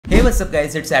Hey, what's up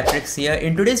guys, it's Atrix here.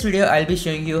 In today's video, I'll be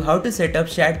showing you how to set up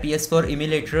ShadPS4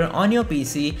 Emulator on your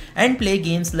PC and play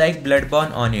games like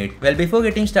Bloodborne on it. Well, before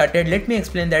getting started, let me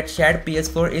explain that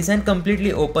ShadPS4 is an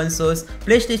completely open source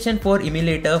PlayStation 4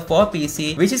 emulator for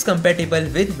PC which is compatible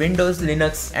with Windows,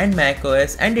 Linux and Mac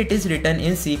OS, and it is written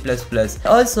in C++.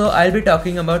 Also, I'll be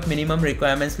talking about minimum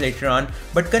requirements later on,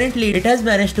 but currently it has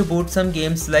managed to boot some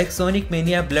games like Sonic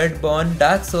Mania, Bloodborne,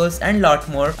 Dark Souls and lot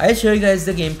more. I'll show you guys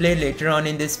the gameplay later on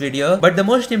in this video, but the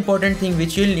most important thing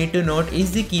which you'll need to note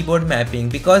is the keyboard mapping,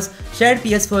 because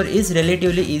ShadPS4 is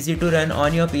relatively easy to run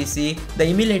on your PC, the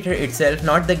emulator itself,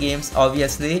 not the games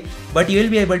obviously, but you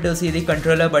will be able to see the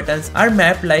controller buttons are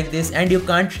mapped like this, and you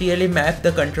can't really map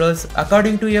the controls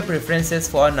according to your preferences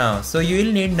for now. So you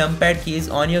will need numpad keys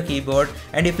on your keyboard,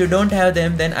 and if you don't have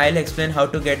them then I'll explain how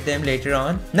to get them later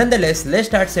on. Nonetheless, let's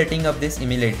start setting up this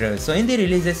emulator. So in the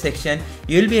releases section,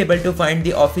 you will be able to find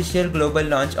the official global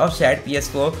launch of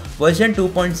ShadPS4 version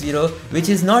 2.0, which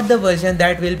is not the version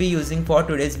that we'll be using for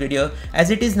today's video, as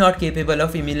it is not capable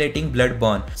of emulating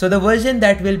Bloodborne. So the version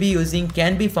that we'll be using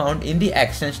can be found in the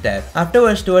Actions tab.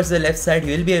 Afterwards, towards the left side,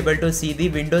 you will be able to see the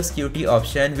Windows QT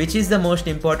option, which is the most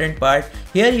important part.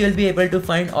 Here you will be able to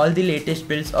find all the latest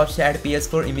builds of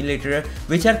ShadPS4 Emulator,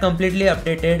 which are completely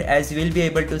updated, as you will be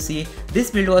able to see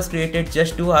this build was created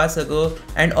just 2 hours ago,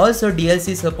 and also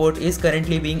DLC support is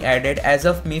currently being added as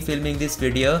of me filming this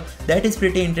video. That is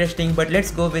pretty interesting, but let's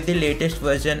go with the latest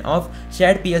version of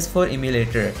ShadPS4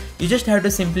 Emulator. You just have to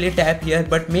simply tap here,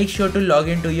 but make sure to log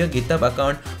into your GitHub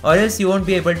account or else you won't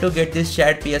be able to get this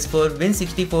ShadPS4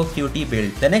 Win64 QT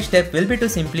build. The next step will be to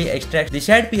simply extract the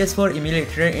ShadPS4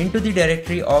 Emulator into the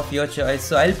directory of your choice.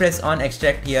 So I'll press on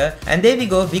extract here, and there we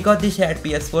go, we got the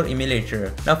ShadPS4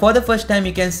 Emulator. Now for the first time,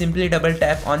 you can simply double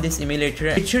tap on this emulator.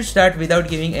 It should start without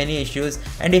giving any issues,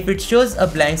 and if it shows a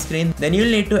blank screen, then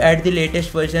you'll need to add the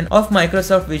latest version of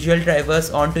Microsoft Visual Drivers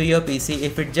onto your PC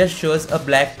if it just shows a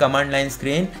black command line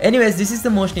screen. Anyways, this is the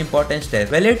most important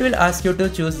step. Well, it will ask you to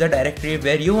choose the directory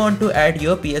where you want to add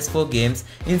your PS4 games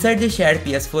inside the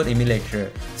ShadPS4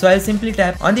 Emulator. So I'll simply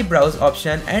tap on the browse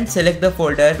option and select the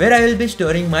folder where I will be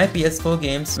storing my PS4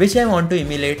 games which I want to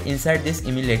emulate inside this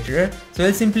emulator. So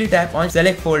I'll simply tap on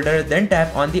select folder, then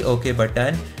tap on the OK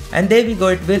button. And there we go,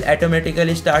 it will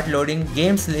automatically start loading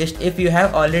games list if you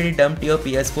have already dumped your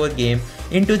PS4 game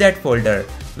into that folder.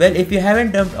 Well, if you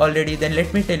haven't dumped already, then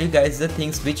let me tell you guys the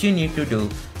things which you need to do.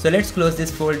 So let's close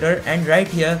this folder, and right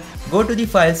here, go to the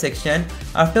file section.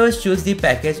 Afterwards, choose the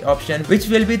package option, which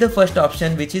will be the first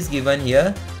option which is given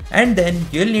here. And then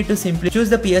you'll need to simply choose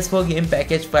the PS4 game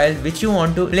package file which you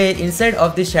want to play inside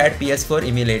of the ShadPS4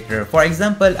 Emulator. For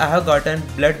example, I have gotten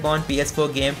Bloodborne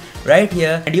PS4 game right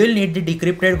here, and you'll need the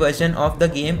decrypted version of the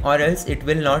game or else it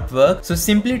will not work. So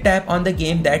simply tap on the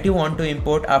game that you want to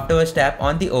import, afterwards tap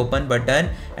on the open button,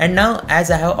 and now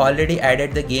as I have already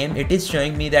added the game, it is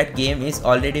showing me that game is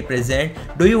already present.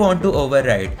 Do you want to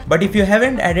override? But if you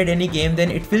haven't added any game, then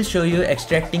it will show you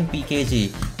extracting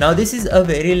PKG. Now this is a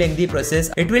very lengthy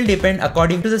process. It will depend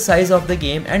according to the size of the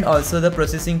game and also the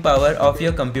processing power of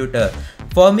your computer.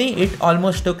 For me, it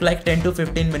almost took like 10 to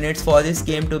 15 minutes for this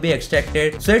game to be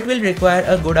extracted, so it will require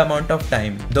a good amount of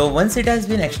time. Though once it has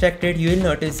been extracted, you will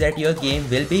notice that your game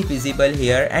will be visible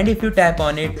here, and if you tap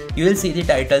on it, you will see the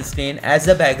title screen as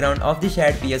the background of the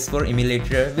ShadPS4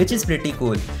 Emulator, which is pretty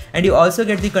cool. And you also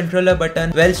get the controller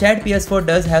button. Well, ShadPS4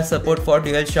 does have support for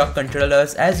DualShock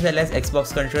controllers as well as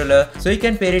Xbox controller, so you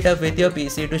can pair it up with your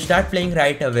PC to start playing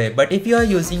right away. But if you are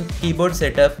using keyboard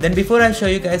setup, then before I show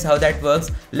you guys how that works,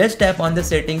 let's tap on the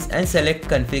settings and select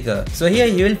configure. So here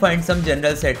you will find some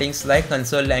general settings like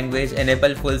console language,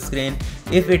 enable full screen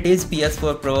if it is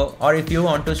PS4 Pro, or if you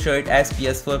want to show it as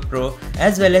PS4 Pro,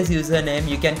 as well as username.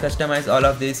 You can customize all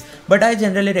of this, but I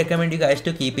generally recommend you guys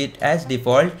to keep it as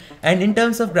default. And in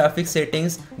terms of graphics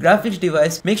settings, graphics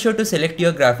device, make sure to select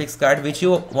your graphics card which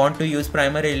you want to use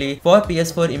primarily for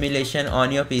PS4 emulation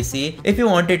on your PC. If you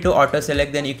want it to auto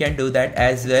select, then you can do that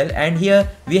as well. And here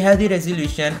we have the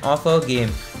resolution of our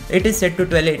game. It is set to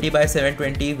 1280 by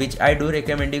 720, which I do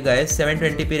recommend you guys.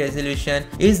 720p resolution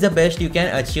is the best you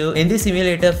can achieve in this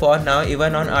emulator for now,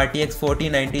 even on RTX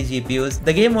 4090 GPUs.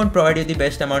 The game won't provide you the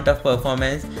best amount of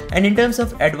performance, and in terms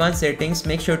of advanced settings,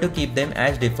 make sure to keep them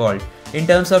as default. In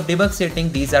terms of debug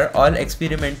setting, these are all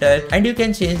experimental and you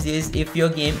can change these if your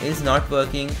game is not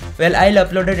working. Well, I'll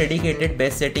upload a dedicated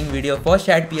best setting video for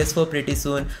ShadPS4 pretty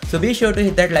soon, so be sure to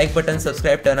hit that like button,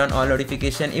 subscribe, turn on all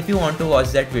notification if you want to watch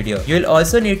that video. You'll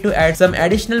also need to add some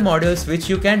additional modules which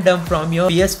you can dump from your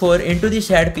PS4 into the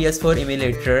ShadPS4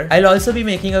 emulator. I'll also be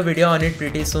making a video on it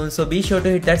pretty soon, so be sure to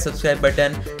hit that subscribe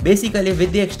button. Basically,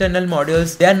 with the external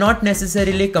modules, they are not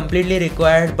necessarily completely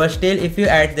required, but still if you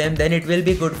add them then it will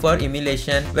be good for emulation.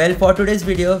 Well, for today's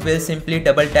video, we'll simply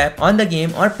double tap on the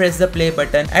game or press the play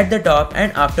button at the top,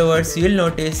 and afterwards you'll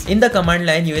notice in the command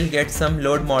line you will get some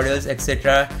load modules,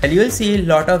 etc. And you'll see a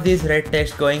lot of this red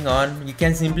text going on. You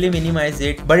can simply minimize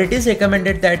it, but it is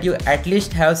recommended that you at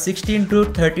least have 16 to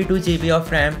 32 GB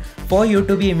of RAM for you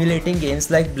to be emulating games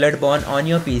like Bloodborne on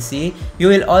your PC. You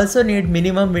will also need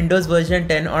minimum Windows version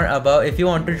 10 or above if you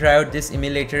want to try out this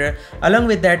emulator. Along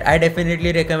with that, I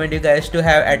definitely recommend you guys to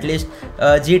have at least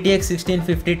GTX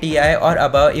 1650 Ti or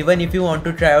above, even if you want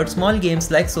to try out small games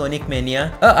like Sonic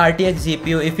Mania, a RTX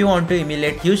GPU if you want to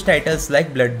emulate huge titles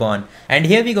like Bloodborne. And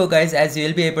here we go guys, as you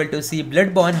will be able to see,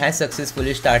 Bloodborne has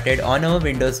successfully started on our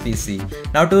Windows PC.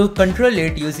 Now to control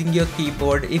it using your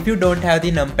keyboard, if you don't have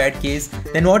the numpad keys,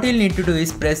 then what you'll need to do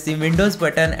is press the Windows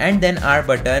button and then R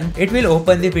button. It will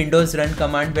open the Windows run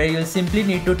command where you'll simply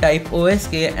need to type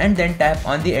OSK and then tap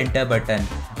on the enter button.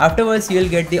 Afterwards, you'll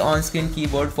get the on-screen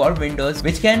keyboard for Windows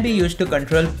which can be used to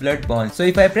control Bloodborne. So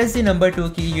if I press the number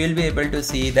 2 key, you'll be able to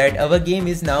see that our game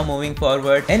is now moving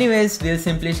forward. Anyways, we'll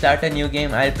simply start a new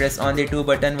game. I'll press on the 2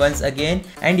 button once again,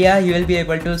 and yeah, you will be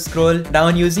able to scroll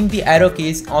down using the arrow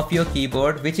keys of your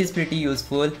keyboard, which is pretty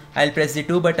useful. I'll press the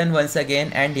 2 button once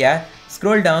again, and yeah,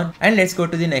 scroll down and let's go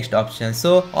to the next option.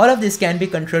 So all of this can be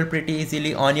controlled pretty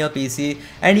easily on your PC,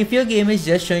 and if your game is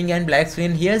just showing an black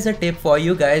screen, here's a tip for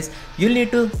you guys. You'll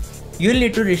need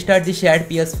to restart the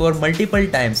ShadPS4 multiple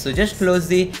times. So just close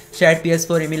the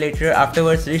ShadPS4 emulator,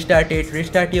 afterwards restart it,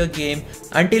 restart your game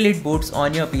until it boots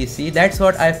on your PC. That's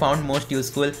what I found most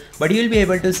useful. But you'll be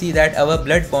able to see that our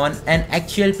Bloodborne, an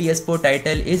actual PS4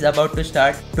 title, is about to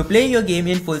start. To play your game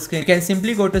in full screen, you can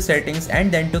simply go to settings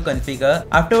and then to configure.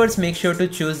 Afterwards, make sure to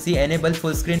choose the enable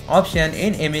full screen option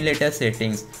in emulator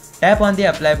settings. Tap on the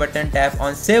apply button, tap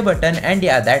on save button, and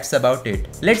yeah, that's about it.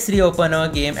 Let's reopen our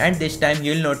game, and this time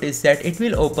you'll notice that it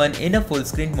will open in a full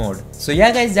screen mode. So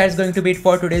yeah guys, that's going to be it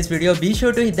for today's video. Be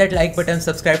sure to hit that like button,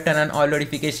 subscribe, turn on all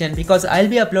notification, because I'll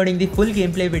be uploading the full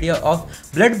gameplay video of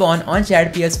Bloodborne on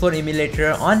ShadPS4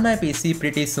 Emulator on my PC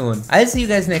pretty soon. I'll see you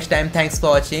guys next time. Thanks for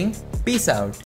watching. Peace out.